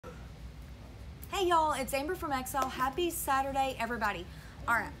Hey y'all, it's Amber from Exile. Happy Saturday, everybody.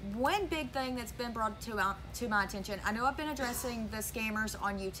 All right, one big thing that's been brought to my attention. I know I've been addressing the scammers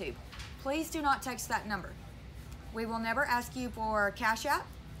on YouTube. Please do not text that number. We will never ask you for Cash App.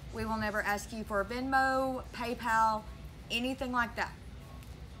 We will never ask you for Venmo, PayPal, anything like that.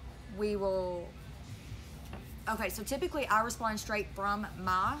 We will... Okay, so typically I respond straight from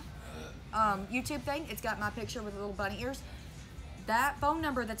my YouTube thing. It's got my picture with little bunny ears. That phone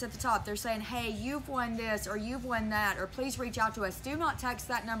number that's at the top, they're saying, hey, you've won this or you've won that, or please reach out to us. Do not text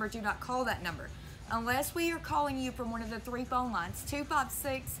that number. Do not call that number. Unless we are calling you from one of the three phone lines,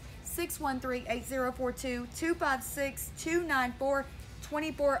 256-613-8042,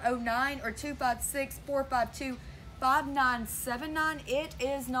 256-294-2409, or 256-452-5979. It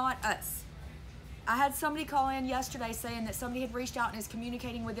is not us. I had somebody call in yesterday saying that somebody had reached out and is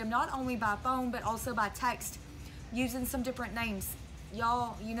communicating with them not only by phone, but also by text, using some different names.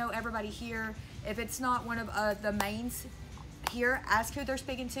 Y'all, you know everybody here. If it's not one of the mains here, ask who they're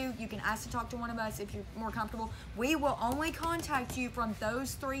speaking to. You can ask to talk to one of us if you're more comfortable. We will only contact you from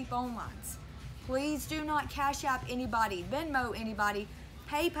those three phone lines. Please do not Cash App anybody, Venmo anybody,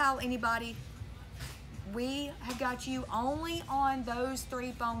 PayPal anybody. We have got you only on those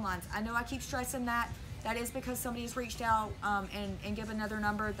three phone lines. I know I keep stressing that. That is because somebody has reached out and give another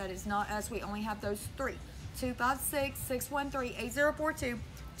number. That is not us. We only have those three. 256-613-8042,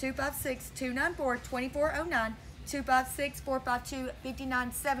 256-294-2409,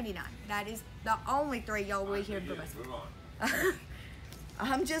 256-452-5979. That is the only three y'all will hear from us.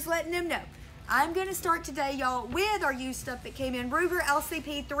 I'm just letting them know. I'm going to start today, y'all, with our used stuff that came in. Ruger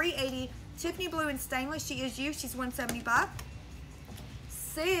LCP 380, Tiffany Blue and Stainless. She is used. She's $175.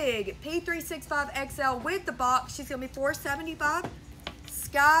 SIG P365 XL with the box. She's going to be $475.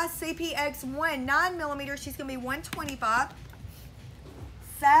 Sky CPX1 9mm, she's gonna be $125.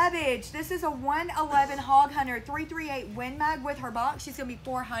 Savage, this is a 111 Hog Hunter 338 Win Mag with her box, she's gonna be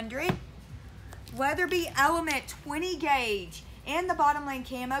 $400. Weatherby Element 20 gauge in the bottom lane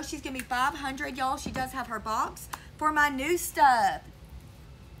camo, she's gonna be $500, y'all. She does have her box. For my new stuff,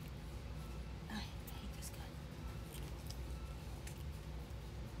 I hate this gun.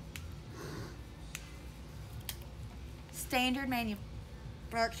 Standard manufacturing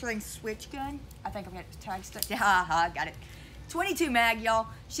switch gun. I think I'm gonna tag stuff. Yeah, I got it. 22 mag, y'all.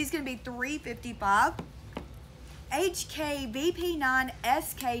 She's gonna be $355. HK VP9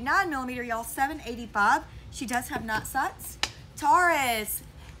 SK 9mm, y'all, $785. She does have knot sights. Taurus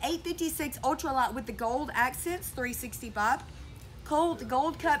 856 ultralight with the gold accents, $365. Colt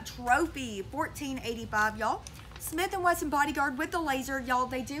Gold Cup Trophy, $1485, y'all. Smith & Wesson Bodyguard with the laser, y'all.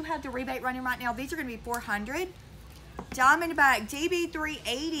 They do have the rebate running right now. These are gonna be $400. Diamondback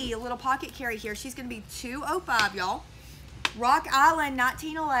DB380, a little pocket carry here. She's going to be $205, y'all. Rock Island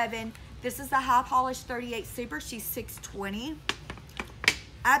 1911. This is the high polished 38 Super. She's $620.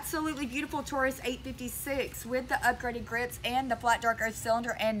 Absolutely beautiful Taurus 856 with the upgraded grips and the flat dark earth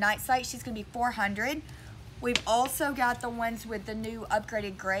cylinder and night sight. She's going to be $400. We've also got the ones with the new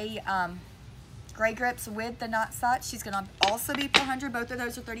upgraded gray grips with the night sight. She's going to also be $400. Both of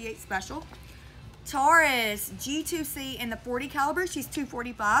those are 38 special. Taurus G2C in the 40 caliber, she's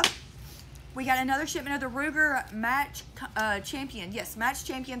 $245. We got another shipment of the Ruger Match Champion. Yes, Match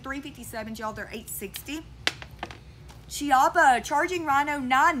Champion 357, y'all. They're $860. Chiappa Charging Rhino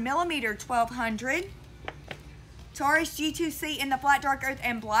 9mm, $1,200. Taurus G2C in the flat dark earth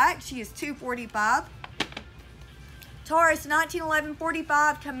and black, she is $245. Taurus 1911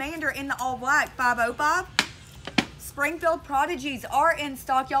 45 Commander in the all black, $505. Springfield Prodigies are in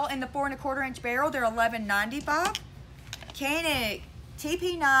stock, y'all, in the 4 1/4 inch barrel. They're $11.95. Canic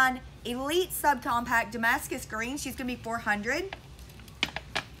TP9 Elite Subcompact Damascus Green. She's going to be $400.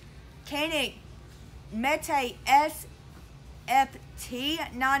 Canic Mete SFT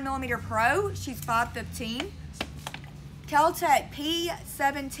 9mm Pro. She's $515. Keltec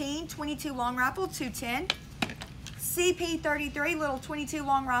P17 22 long rifle, $210. CP33 little 22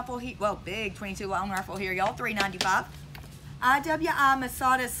 long rifle, well, big 22 long rifle here, y'all, $395. IWI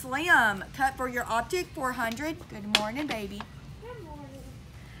Masada Slim cut for your optic, $400. Good morning, baby. Good morning.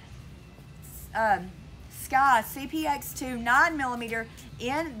 Sky CPX2 9mm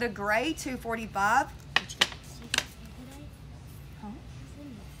in the gray, $245. Huh?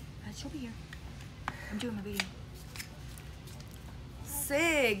 She'll be here. I'm doing my video.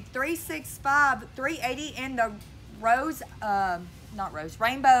 SIG 365 380 in the rose, not rose,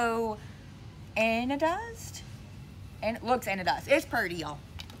 rainbow anodized, and it looks anodized. It's pretty, y'all.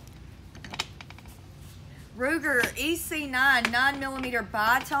 Ruger EC9 9mm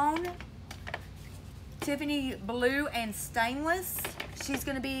bitone, Tiffany Blue and Stainless. She's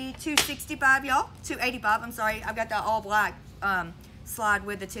going to be $265, y'all. $285, I'm sorry. I've got that all black slide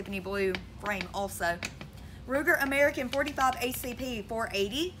with the Tiffany blue frame also. Ruger American 45 ACP,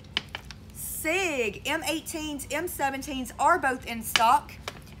 $480. SIG M18s, M17s are both in stock.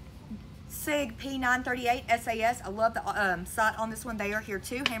 SIG P938 SAS. I love the sight on this one. They are here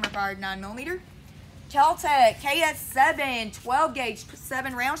too. Hammer fired 9mm. Caltech KS7 12 gauge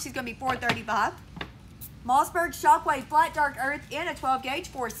 7 rounds. She's going to be $435. Mossberg Shockwave Flat Dark Earth in a 12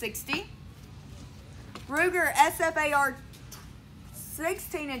 gauge, $460. Ruger SFAR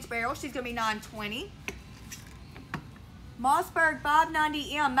 16-inch barrel. She's going to be $920. Mossberg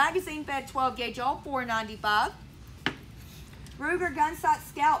 590M magazine fed 12 gauge, all $495. Ruger Gunsight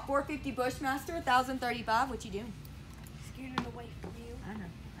Scout 450 Bushmaster, $1,035. What you doing? Scooting away from you. I know.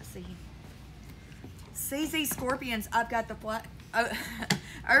 I see you. CZ Scorpions. I've got the flat.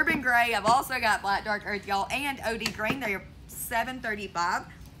 Urban Gray. I've also got Black Dark Earth, y'all, and OD Green. They are $735.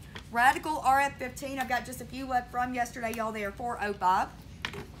 Radical RF15. I've got just a few left from yesterday, y'all. They are $405.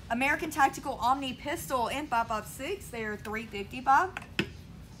 American Tactical Omni Pistol M556. They are $355.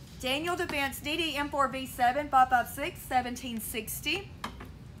 Daniel Defense DD M4V7 556, $1760.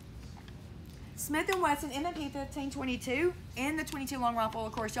 Smith & Wesson M&P 1522 and the 22 long rifle,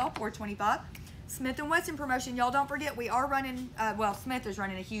 of course, y'all, $425. Smith & Wesson promotion, y'all don't forget, we are running, well, Smith is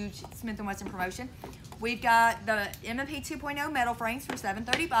running a huge Smith & Wesson promotion. We've got the M&P 2.0 metal frames for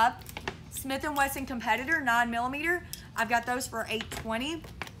 $735. Smith & Wesson Competitor 9mm, I've got those for $820.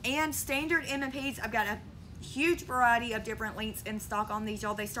 And standard M&Ps, I've got a huge variety of different lengths in stock on these,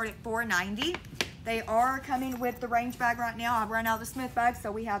 y'all. They start at $490. They are coming with the range bag right now. I've run out of the Smith bag,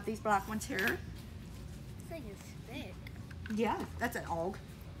 so we have these black ones here. This thing is thick. Yeah, that's an AUG.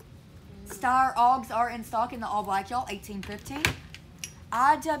 Star AUGs are in stock in the all black, y'all. $1815.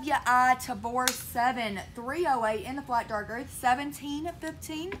 IWI Tabor 7 308 in the flat dark earth,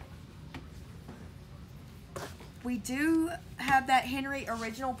 $1715. We do have that Henry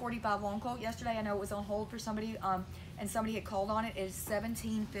original 45 long coat. Yesterday, I know it was on hold for somebody, and somebody had called on it. It is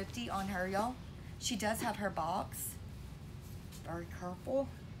 $1750 on her, y'all. She does have her box. Very careful.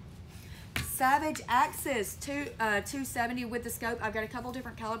 Savage Axis 270 with the scope. I've got a couple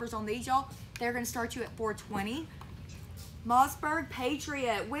different calibers on these, y'all. They're going to start you at $420. Mossberg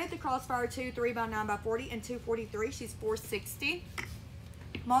Patriot with the Crossfire 2 3x9x40 and 243. She's $460.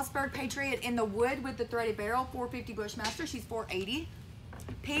 Mossberg Patriot in the wood with the threaded barrel, $450 Bushmaster. She's $480.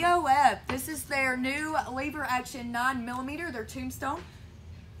 POF. This is their new lever action 9mm. Their Tombstone.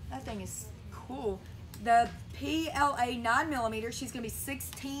 That thing is cool. The PLA 9mm. She's going to be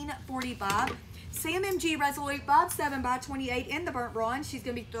 $1645. CMMG Resolute 57x28 in the burnt bronze. She's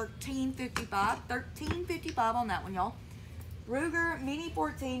going to be $1355. $1355 on that one, y'all. Ruger Mini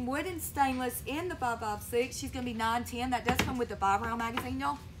 14 wood and stainless in the 556. She's going to be $910. That does come with the 5-round magazine,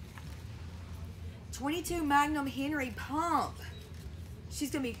 y'all. 22 Magnum Henry pump.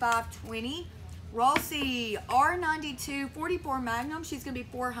 She's going to be $520. Rossi R92 44 Magnum. She's going to be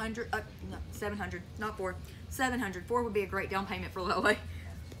 $400. No, $700. Not $4. $700. $4 would be a great down payment for Lily.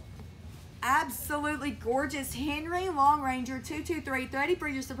 Absolutely gorgeous Henry Long Ranger 223 30 for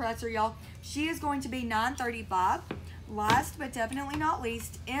your suppressor, y'all. She is going to be $935. Last but definitely not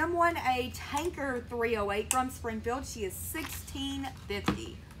least, M1A Tanker 308 from Springfield. She is $1650.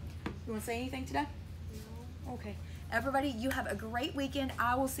 You want to say anything today? No. Okay. Everybody, you have a great weekend.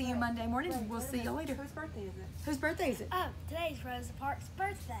 I will see you Monday morning. We'll see you later. Whose birthday is it? Whose birthday is it? Oh, today's Rosa Parks'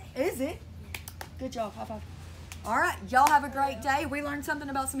 birthday. Is it? Good job. High five. All right. Y'all have a great day. We learned something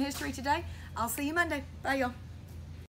about some history today. I'll see you Monday. Bye, y'all.